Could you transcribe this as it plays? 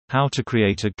How to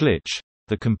create a glitch,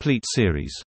 the complete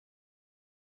series.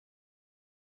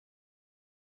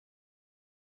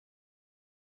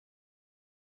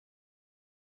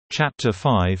 Chapter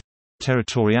 5 –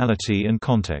 Territoriality and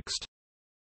Context.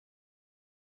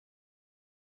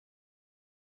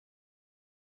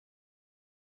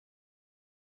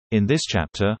 In this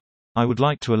chapter, I would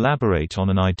like to elaborate on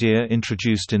an idea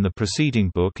introduced in the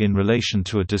preceding book in relation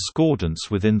to a discordance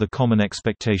within the common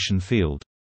expectation field.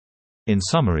 In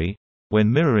summary,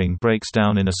 when mirroring breaks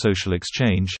down in a social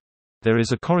exchange, there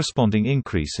is a corresponding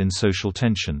increase in social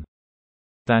tension.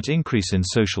 That increase in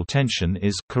social tension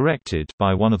is corrected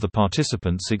by one of the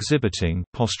participants exhibiting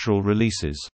postural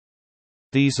releases.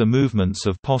 These are movements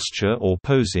of posture or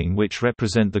posing which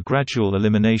represent the gradual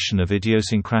elimination of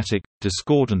idiosyncratic,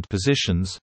 discordant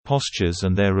positions, postures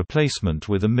and their replacement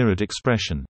with a mirrored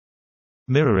expression.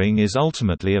 Mirroring is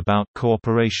ultimately about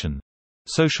cooperation.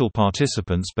 Social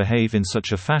participants behave in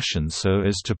such a fashion so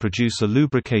as to produce a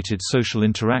lubricated social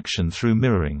interaction through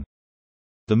mirroring.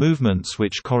 The movements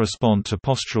which correspond to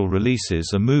postural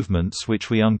releases are movements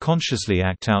which we unconsciously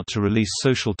act out to release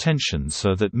social tension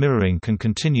so that mirroring can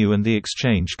continue and the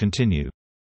exchange continue.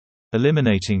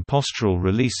 Eliminating postural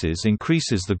releases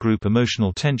increases the group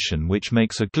emotional tension, which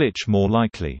makes a glitch more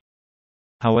likely.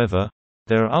 However,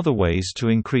 there are other ways to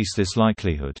increase this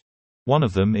likelihood. One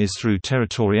of them is through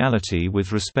territoriality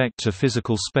with respect to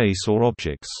physical space or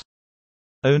objects.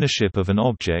 Ownership of an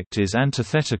object is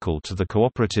antithetical to the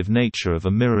cooperative nature of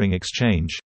a mirroring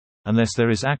exchange, unless there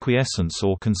is acquiescence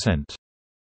or consent.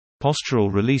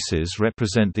 Postural releases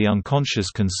represent the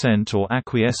unconscious consent or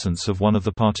acquiescence of one of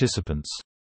the participants.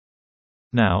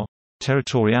 Now,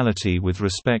 territoriality with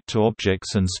respect to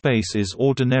objects and space is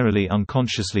ordinarily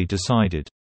unconsciously decided.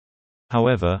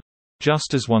 However,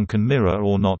 just as one can mirror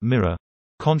or not mirror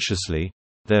consciously,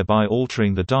 thereby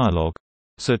altering the dialogue,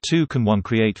 so too can one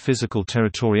create physical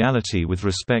territoriality with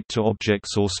respect to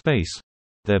objects or space,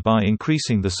 thereby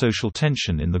increasing the social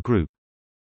tension in the group.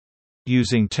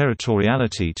 Using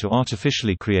territoriality to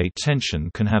artificially create tension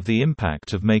can have the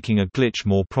impact of making a glitch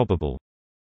more probable.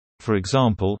 For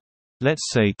example,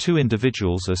 let's say two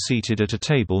individuals are seated at a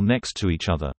table next to each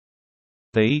other.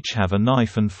 They each have a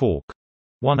knife and fork.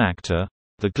 One actor,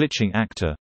 the glitching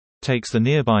actor, takes the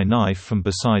nearby knife from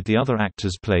beside the other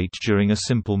actor's plate during a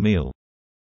simple meal.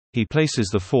 He places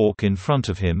the fork in front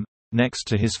of him, next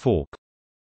to his fork.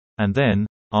 And then,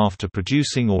 after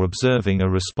producing or observing a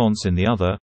response in the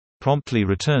other, promptly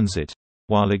returns it,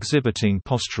 while exhibiting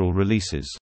postural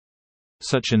releases.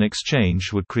 Such an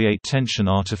exchange would create tension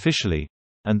artificially,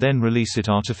 and then release it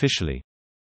artificially.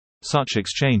 Such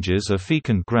exchanges are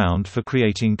fecund ground for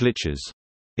creating glitches.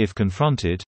 If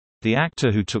confronted, the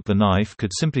actor who took the knife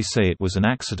could simply say it was an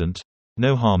accident,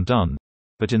 no harm done,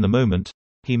 but in the moment,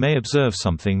 he may observe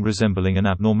something resembling an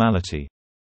abnormality.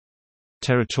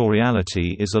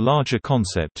 Territoriality is a larger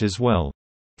concept as well.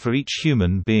 For each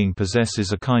human being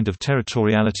possesses a kind of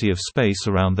territoriality of space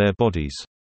around their bodies.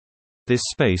 This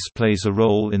space plays a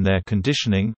role in their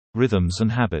conditioning, rhythms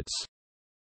and habits.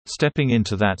 Stepping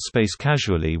into that space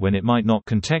casually when it might not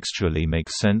contextually make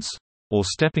sense, or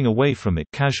stepping away from it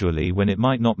casually when it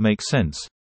might not make sense,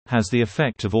 has the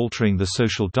effect of altering the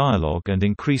social dialogue and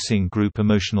increasing group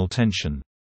emotional tension.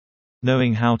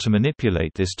 Knowing how to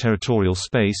manipulate this territorial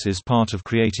space is part of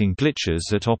creating glitches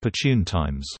at opportune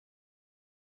times.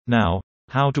 Now,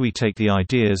 how do we take the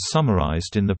ideas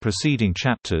summarized in the preceding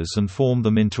chapters and form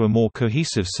them into a more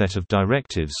cohesive set of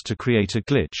directives to create a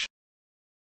glitch?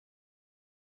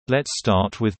 Let's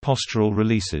start with postural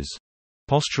releases.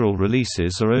 Postural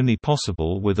releases are only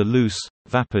possible with a loose,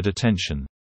 vapid attention.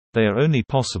 They are only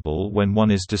possible when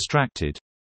one is distracted,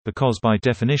 because by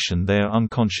definition they are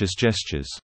unconscious gestures.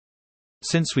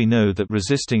 Since we know that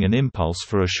resisting an impulse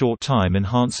for a short time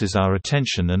enhances our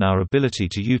attention and our ability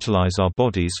to utilize our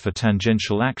bodies for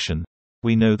tangential action,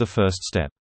 we know the first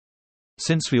step.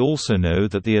 Since we also know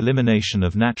that the elimination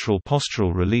of natural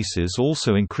postural releases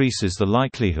also increases the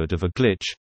likelihood of a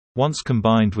glitch, once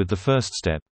combined with the first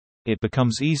step, it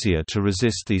becomes easier to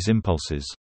resist these impulses.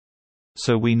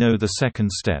 So we know the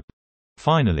second step.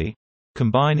 Finally,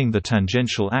 combining the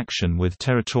tangential action with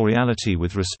territoriality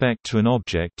with respect to an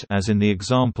object, as in the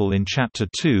example in Chapter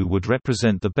 2, would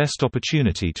represent the best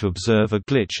opportunity to observe a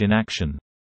glitch in action.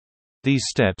 These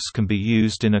steps can be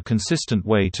used in a consistent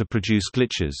way to produce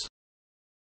glitches.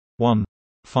 1.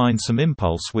 Find some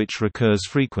impulse which recurs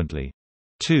frequently.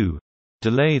 2.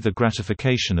 Delay the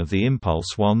gratification of the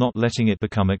impulse while not letting it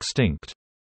become extinct.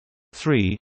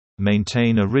 3.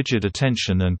 Maintain a rigid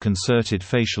attention and concerted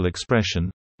facial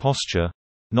expression, posture,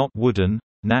 not wooden,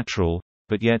 natural,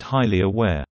 but yet highly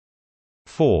aware.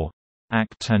 4.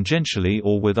 act tangentially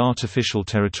or with artificial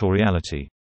territoriality.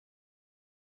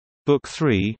 Book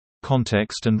 3,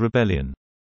 Context and Rebellion.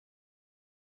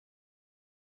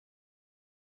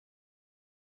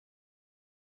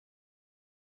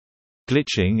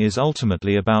 Glitching is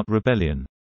ultimately about rebellion.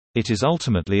 It is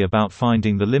ultimately about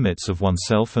finding the limits of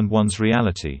oneself and one's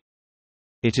reality.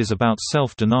 It is about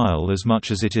self-denial as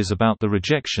much as it is about the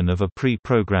rejection of a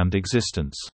pre-programmed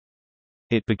existence.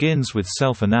 It begins with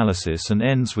self-analysis and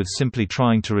ends with simply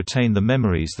trying to retain the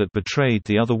memories that betrayed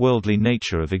the otherworldly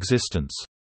nature of existence.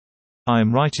 I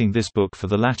am writing this book for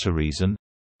the latter reason,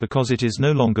 because it is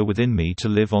no longer within me to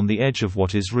live on the edge of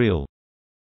what is real.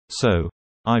 So,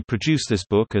 I produce this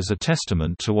book as a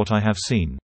testament to what I have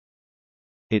seen.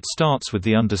 It starts with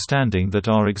the understanding that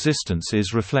our existence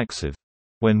is reflexive.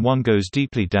 When one goes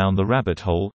deeply down the rabbit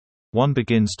hole, one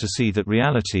begins to see that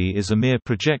reality is a mere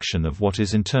projection of what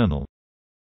is internal.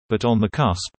 But on the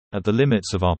cusp, at the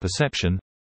limits of our perception,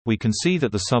 we can see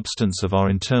that the substance of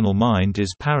our internal mind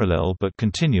is parallel but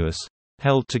continuous,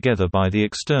 held together by the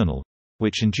external,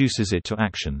 which induces it to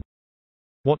action.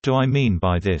 What do I mean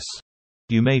by this?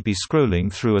 You may be scrolling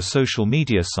through a social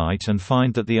media site and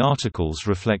find that the articles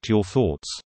reflect your thoughts.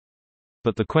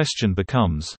 But the question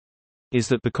becomes, is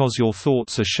that because your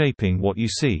thoughts are shaping what you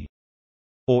see?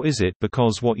 Or is it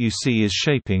because what you see is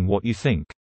shaping what you think?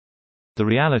 The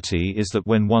reality is that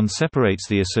when one separates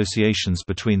the associations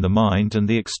between the mind and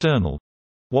the external,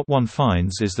 what one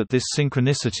finds is that this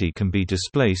synchronicity can be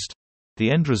displaced,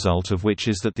 the end result of which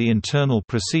is that the internal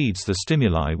precedes the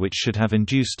stimuli which should have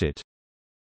induced it.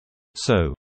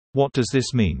 So, what does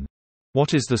this mean?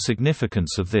 What is the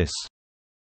significance of this?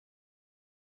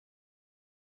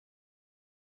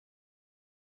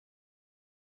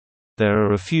 There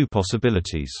are a few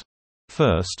possibilities.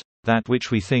 First, that which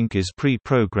we think is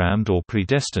pre-programmed or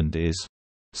predestined is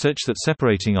such that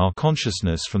separating our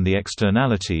consciousness from the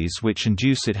externalities which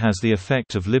induce it has the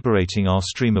effect of liberating our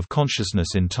stream of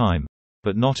consciousness in time,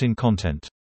 but not in content.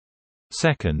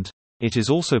 Second, it is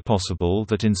also possible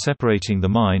that in separating the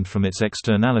mind from its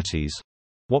externalities,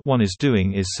 what one is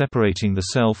doing is separating the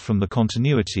self from the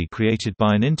continuity created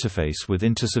by an interface with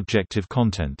intersubjective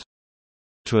content.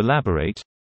 To elaborate,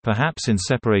 perhaps in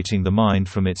separating the mind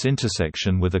from its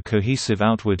intersection with a cohesive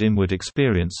outward-inward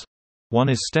experience, one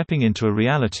is stepping into a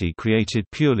reality created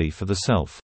purely for the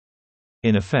self.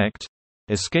 In effect,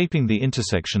 escaping the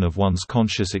intersection of one's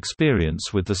conscious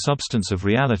experience with the substance of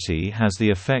reality has the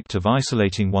effect of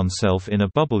isolating oneself in a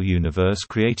bubble universe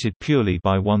created purely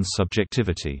by one's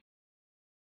subjectivity.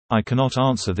 I cannot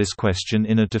answer this question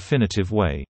in a definitive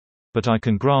way. But I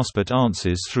can grasp at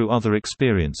answers through other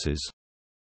experiences.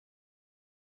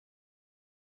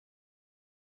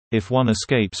 If one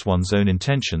escapes one's own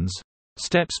intentions,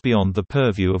 steps beyond the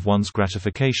purview of one's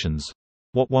gratifications,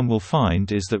 what one will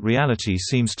find is that reality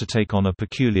seems to take on a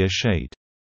peculiar shade.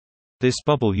 This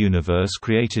bubble universe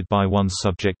created by one's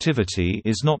subjectivity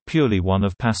is not purely one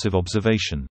of passive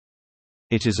observation.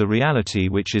 It is a reality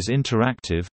which is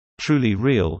interactive, truly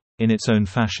real, in its own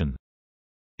fashion.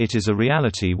 It is a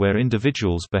reality where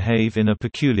individuals behave in a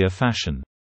peculiar fashion.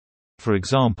 For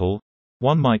example,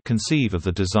 one might conceive of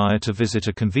the desire to visit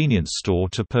a convenience store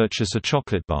to purchase a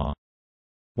chocolate bar.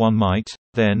 One might,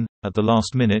 then, at the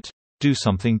last minute, do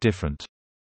something different.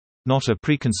 Not a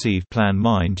preconceived plan,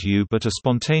 mind you, but a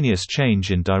spontaneous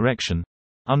change in direction,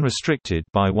 unrestricted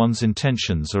by one's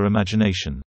intentions or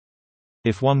imagination.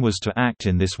 If one was to act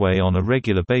in this way on a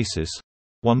regular basis,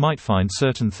 one might find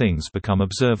certain things become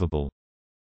observable.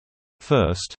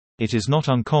 First, it is not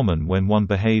uncommon when one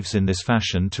behaves in this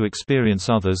fashion to experience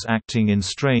others acting in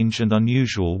strange and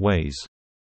unusual ways.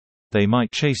 They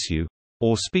might chase you,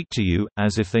 or speak to you,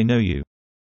 as if they know you.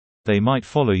 They might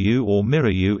follow you or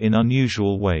mirror you in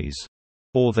unusual ways.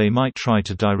 Or they might try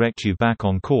to direct you back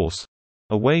on course,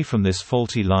 away from this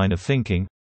faulty line of thinking,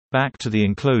 back to the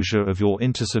enclosure of your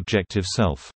intersubjective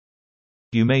self.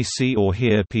 You may see or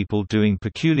hear people doing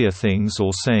peculiar things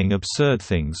or saying absurd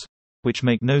things, which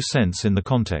make no sense in the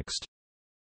context.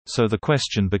 So the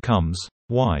question becomes,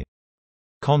 why?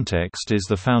 Context is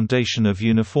the foundation of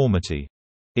uniformity.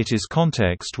 It is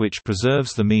context which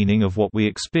preserves the meaning of what we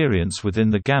experience within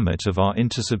the gamut of our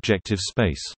intersubjective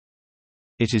space.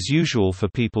 It is usual for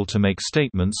people to make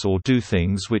statements or do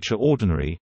things which are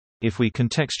ordinary, if we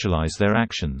contextualize their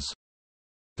actions.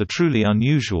 The truly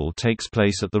unusual takes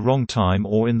place at the wrong time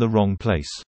or in the wrong place.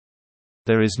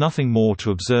 There is nothing more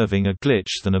to observing a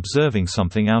glitch than observing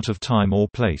something out of time or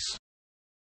place.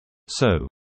 So,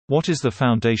 what is the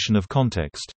foundation of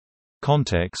context?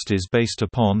 Context is based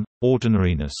upon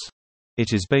ordinariness.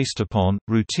 It is based upon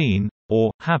routine,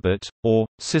 or habit, or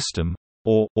system,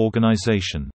 or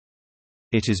organization.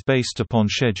 It is based upon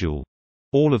schedule.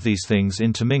 All of these things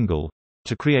intermingle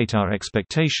to create our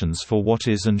expectations for what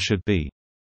is and should be.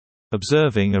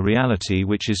 Observing a reality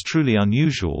which is truly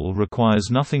unusual requires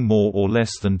nothing more or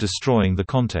less than destroying the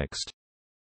context.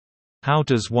 How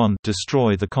does one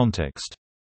destroy the context?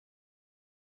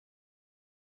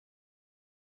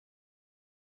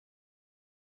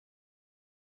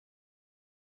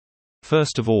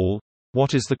 First of all,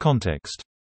 what is the context?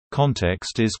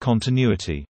 Context is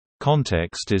continuity.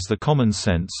 Context is the common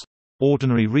sense,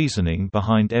 ordinary reasoning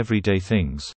behind everyday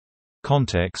things.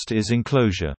 Context is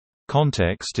enclosure.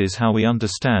 Context is how we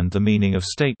understand the meaning of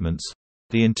statements,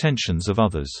 the intentions of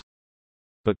others.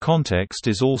 But context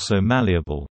is also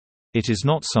malleable. It is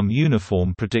not some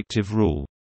uniform predictive rule.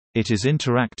 It is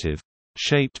interactive,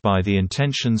 shaped by the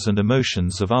intentions and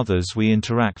emotions of others we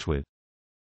interact with.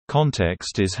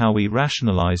 Context is how we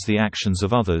rationalize the actions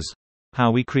of others,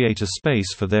 how we create a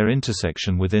space for their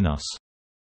intersection within us.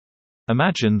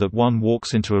 Imagine that one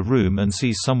walks into a room and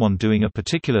sees someone doing a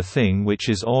particular thing which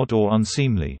is odd or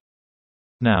unseemly.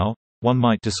 Now, one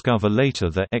might discover later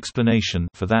the explanation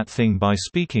for that thing by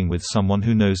speaking with someone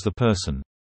who knows the person.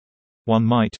 One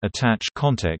might attach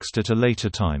context at a later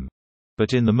time.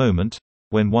 But in the moment,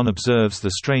 when one observes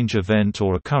the strange event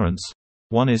or occurrence,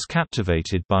 one is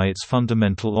captivated by its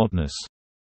fundamental oddness.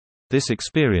 This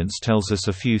experience tells us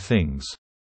a few things.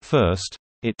 First,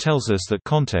 it tells us that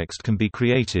context can be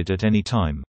created at any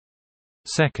time.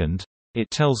 Second,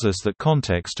 it tells us that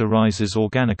context arises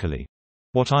organically.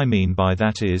 What I mean by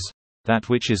that is, that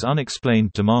which is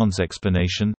unexplained demands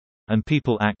explanation, and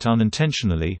people act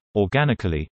unintentionally,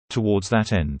 organically, towards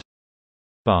that end.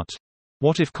 But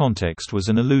what if context was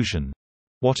an illusion?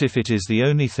 What if it is the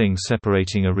only thing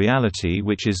separating a reality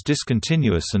which is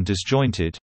discontinuous and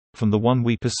disjointed from the one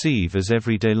we perceive as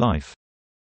everyday life?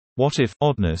 What if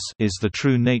oddness is the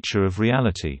true nature of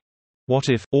reality? What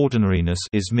if ordinariness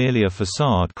is merely a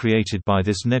facade created by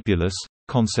this nebulous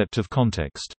concept of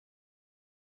context?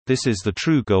 This is the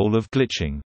true goal of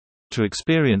glitching. To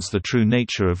experience the true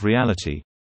nature of reality,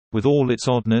 with all its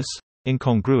oddness,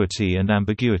 incongruity and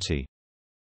ambiguity.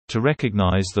 To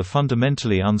recognize the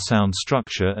fundamentally unsound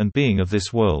structure and being of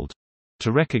this world.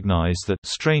 To recognize that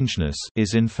strangeness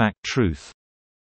is in fact truth.